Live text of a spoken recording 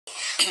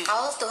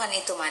Kalau Tuhan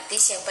itu mati,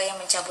 siapa yang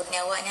mencabut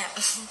nyawanya?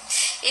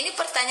 Ini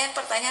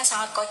pertanyaan-pertanyaan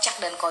sangat kocak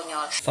dan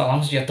konyol.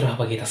 Salam sejahtera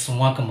bagi kita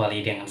semua,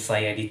 kembali dengan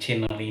saya di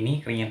channel ini.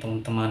 Kiranya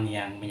teman-teman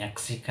yang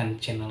menyaksikan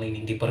channel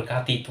ini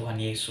diberkati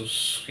Tuhan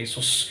Yesus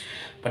Kristus.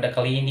 Pada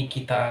kali ini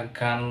kita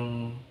akan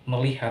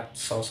melihat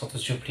salah satu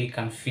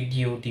cuplikan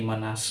video di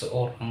mana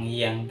seorang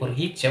yang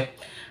berhijab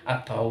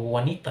atau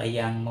wanita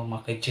yang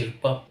memakai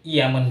jilbab,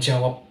 ia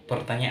menjawab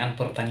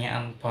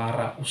pertanyaan-pertanyaan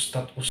para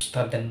ustadz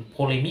dan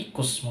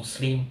polemikus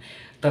muslim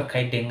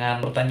terkait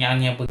dengan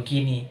pertanyaannya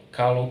begini: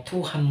 kalau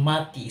Tuhan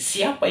mati,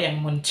 siapa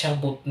yang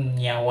mencabut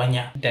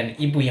nyawanya? Dan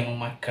ibu yang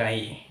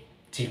memakai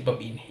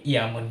jilbab ini,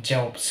 ia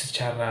menjawab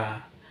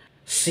secara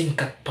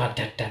singkat,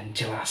 padat, dan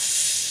jelas.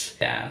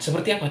 Dan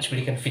seperti apa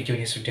cuplikan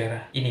videonya,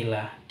 saudara?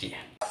 Inilah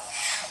dia.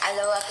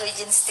 Halo, aku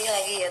izin setir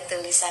lagi ya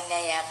tulisannya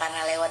ya,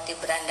 karena lewat di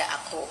beranda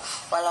aku.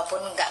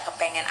 Walaupun nggak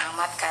kepengen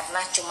amat karena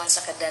cuman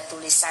sekedar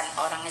tulisan,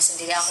 orangnya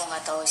sendiri aku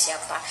nggak tahu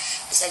siapa.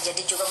 Bisa jadi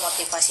juga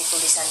motivasi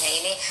tulisannya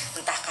ini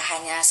entahkah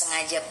hanya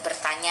sengaja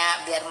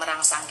bertanya biar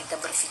merangsang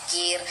kita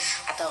berpikir,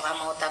 atau kamu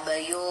mau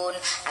tabayun,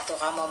 atau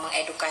kamu mau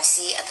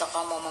mengedukasi, atau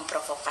kamu mau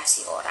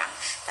memprovokasi orang.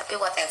 Tapi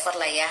whatever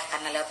lah ya,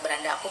 karena lewat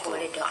beranda aku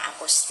boleh dong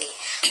aku stay.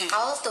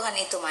 Kalau Tuhan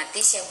itu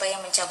mati, siapa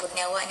yang mencabut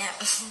nyawanya?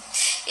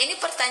 Ini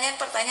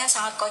pertanyaan-pertanyaan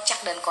sangat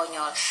kocak dan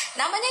konyol.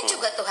 Namanya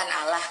juga Tuhan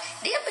Allah,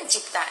 dia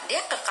pencipta, dia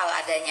kekal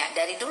adanya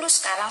dari dulu,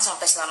 sekarang,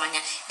 sampai selamanya.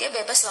 Dia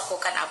bebas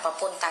lakukan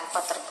apapun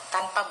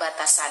tanpa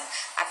batasan.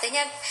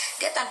 Artinya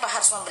dia tanpa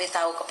harus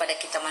memberitahu kepada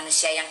kita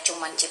manusia yang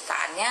cuman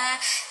ciptaannya,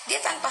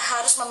 dia tanpa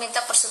harus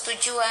meminta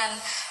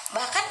persetujuan.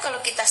 Bahkan kalau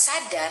kita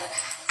sadar,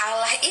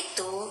 Allah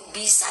itu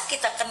bisa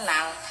kita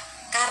kenal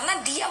karena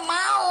dia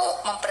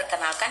mau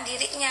memperkenalkan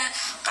dirinya.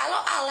 Kalau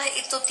Allah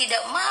itu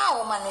tidak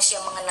mau manusia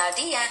mengenal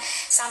dia,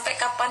 sampai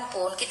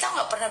kapanpun kita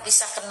nggak pernah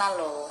bisa kenal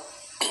loh.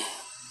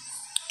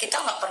 Kita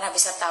nggak pernah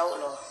bisa tahu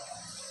loh.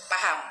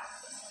 Paham?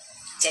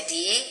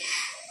 Jadi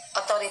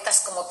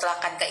otoritas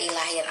kemutlakan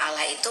keilahian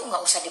Allah itu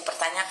nggak usah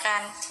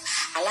dipertanyakan.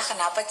 Allah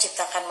kenapa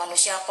ciptakan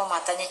manusia kok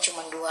matanya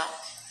cuma dua?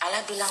 Allah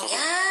bilang,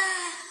 ya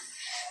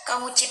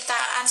kamu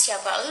ciptaan,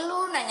 siapa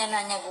lu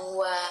nanya-nanya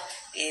gua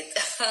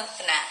gitu.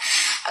 Nah,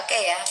 oke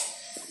ya,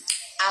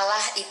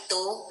 Allah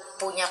itu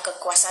punya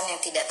kekuasaan yang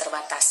tidak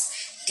terbatas.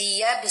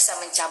 Dia bisa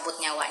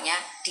mencabut nyawanya,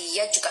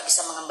 dia juga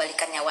bisa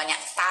mengembalikan nyawanya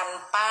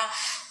tanpa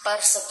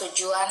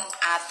persetujuan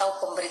atau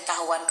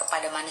pemberitahuan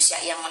kepada manusia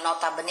yang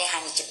notabene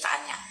hanya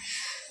ciptaannya.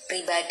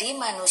 Pribadi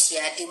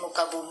manusia di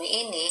muka bumi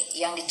ini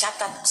yang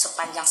dicatat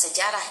sepanjang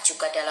sejarah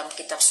juga dalam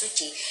kitab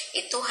suci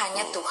itu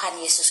hanya Tuhan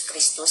Yesus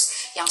Kristus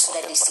yang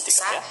sudah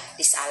disiksa,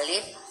 disalib,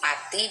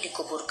 mati,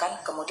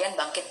 dikuburkan, kemudian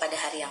bangkit pada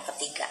hari yang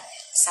ketiga.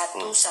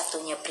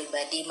 Satu-satunya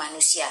pribadi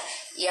manusia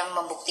yang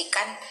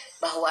membuktikan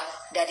bahwa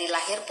dari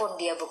lahir pun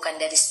dia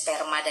bukan dari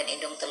sperma dan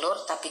indung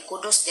telur, tapi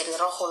kudus dari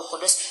Rohul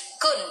Kudus,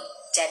 kun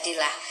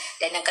jadilah.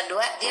 Dan yang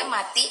kedua, dia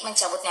mati,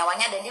 mencabut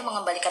nyawanya, dan dia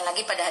mengembalikan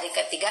lagi pada hari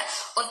ketiga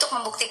untuk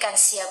membuktikan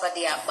siapa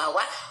dia, bahwa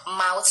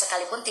maut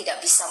sekalipun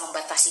tidak bisa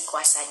membatasi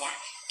kuasanya.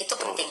 Itu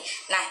penting.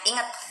 Nah,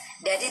 ingat,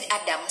 dari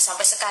Adam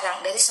sampai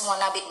sekarang, dari semua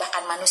nabi,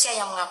 bahkan manusia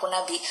yang mengaku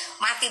nabi,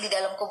 mati di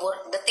dalam kubur,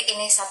 detik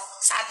ini,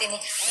 saat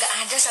ini, gak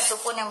ada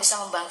satupun yang bisa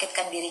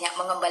membangkitkan dirinya,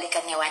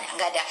 mengembalikan nyawanya,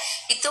 gak ada.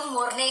 Itu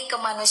murni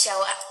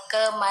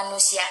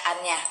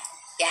kemanusiaannya.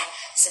 Ya,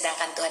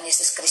 sedangkan Tuhan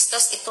Yesus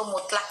Kristus itu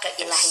mutlak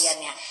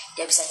keilahiannya.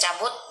 Dia bisa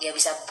cabut, dia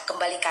bisa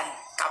kembalikan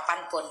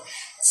kapanpun.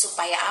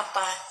 Supaya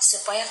apa?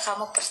 Supaya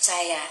kamu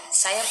percaya,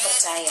 saya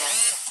percaya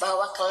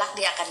bahwa kelak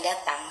dia akan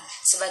datang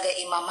sebagai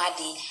Imam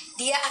Mahdi.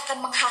 Dia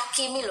akan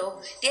menghakimi loh.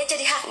 Dia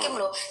jadi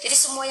hakim loh. Jadi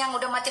semua yang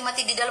udah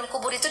mati-mati di dalam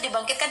kubur itu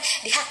dibangkitkan,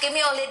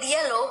 dihakimi oleh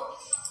dia loh.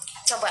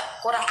 Coba,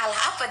 kurang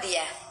Allah apa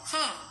dia?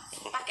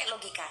 Pakai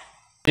logika.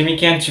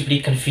 Demikian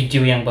cuplikan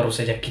video yang baru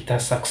saja kita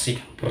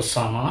saksikan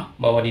bersama,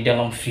 bahwa di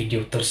dalam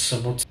video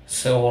tersebut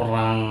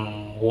seorang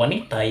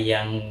wanita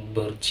yang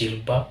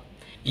berjilbab,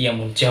 ia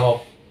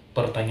menjawab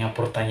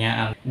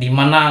pertanyaan-pertanyaan di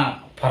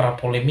mana para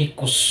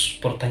polemikus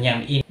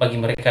pertanyaan ini bagi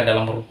mereka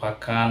adalah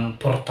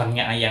merupakan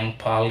pertanyaan yang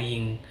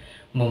paling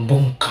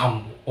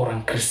membungkam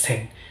orang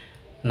Kristen.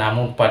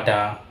 Namun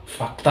pada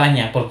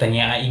faktanya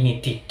pertanyaan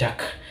ini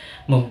tidak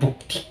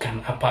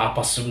membuktikan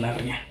apa-apa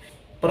sebenarnya.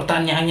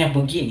 Pertanyaannya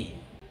begini: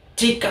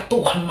 jika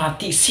Tuhan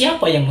mati,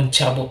 siapa yang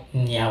mencabut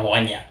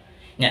nyawanya?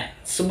 Ya,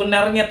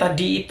 sebenarnya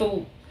tadi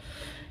itu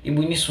ibu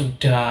ini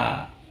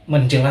sudah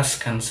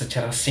menjelaskan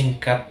secara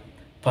singkat,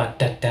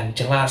 padat, dan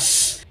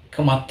jelas.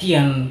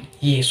 Kematian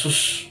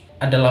Yesus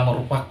adalah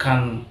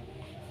merupakan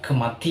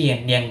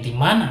kematian yang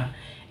dimana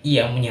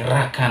ia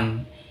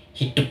menyerahkan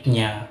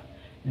hidupnya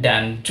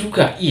dan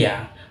juga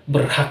ia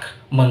berhak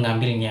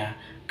mengambilnya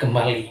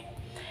kembali.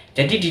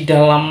 Jadi di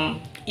dalam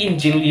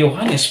Injil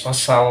Yohanes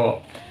pasal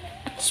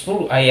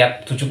 10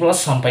 ayat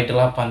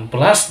 17-18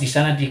 di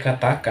sana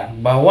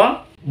dikatakan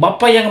bahwa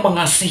Bapa yang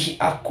mengasihi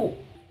aku,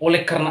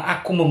 oleh karena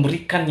aku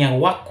memberikan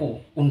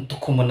nyawaku untuk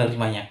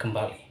menerimanya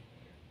kembali.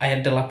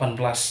 Ayat 18,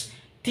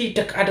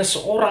 tidak ada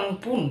seorang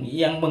pun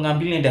yang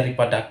mengambilnya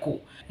daripadaku,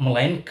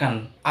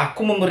 melainkan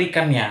aku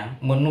memberikannya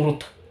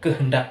menurut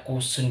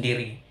kehendakku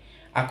sendiri.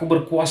 Aku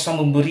berkuasa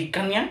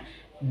memberikannya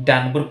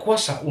dan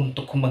berkuasa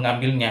untuk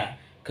mengambilnya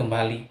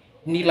kembali.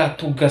 Inilah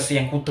tugas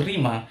yang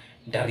kuterima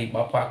dari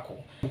Bapakku.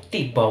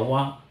 Bukti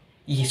bahwa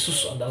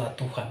Yesus adalah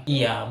Tuhan.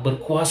 Ia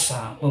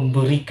berkuasa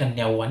memberikan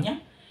nyawanya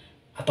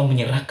atau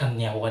menyerahkan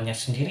nyawanya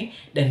sendiri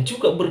dan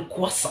juga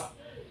berkuasa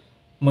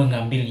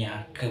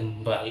mengambilnya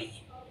kembali.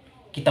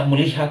 Kita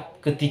melihat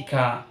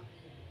ketika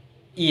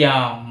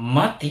ia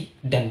mati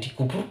dan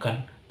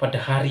dikuburkan, pada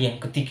hari yang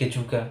ketiga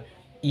juga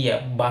ia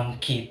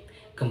bangkit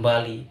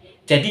kembali.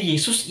 Jadi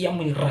Yesus ia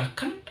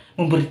menyerahkan,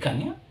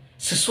 memberikannya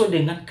sesuai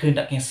dengan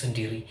kehendaknya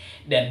sendiri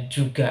dan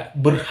juga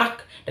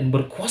berhak dan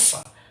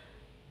berkuasa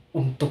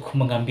untuk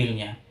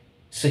mengambilnya.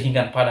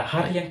 Sehingga pada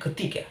hari yang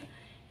ketiga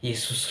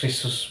Yesus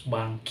Kristus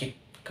bangkit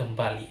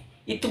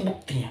kembali. Itu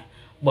buktinya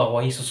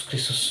bahwa Yesus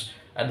Kristus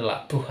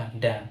adalah Tuhan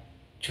dan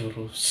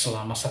Juru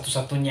Selamat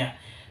satu-satunya.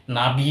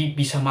 Nabi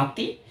bisa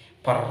mati,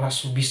 para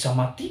rasul bisa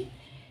mati,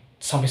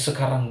 sampai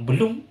sekarang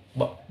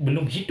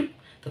belum hidup,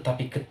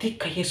 tetapi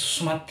ketika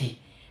Yesus mati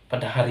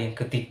pada hari yang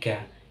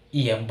ketiga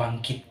ia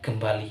bangkit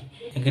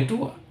kembali. Yang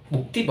kedua,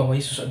 bukti bahwa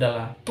Yesus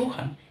adalah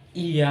Tuhan,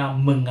 ia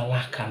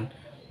mengalahkan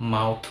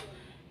maut.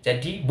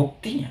 Jadi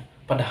buktinya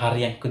pada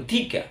hari yang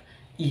ketiga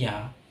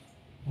ia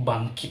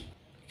bangkit.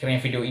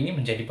 Kiranya video ini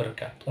menjadi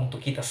berkat untuk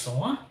kita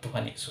semua.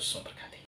 Tuhan Yesus memberkati.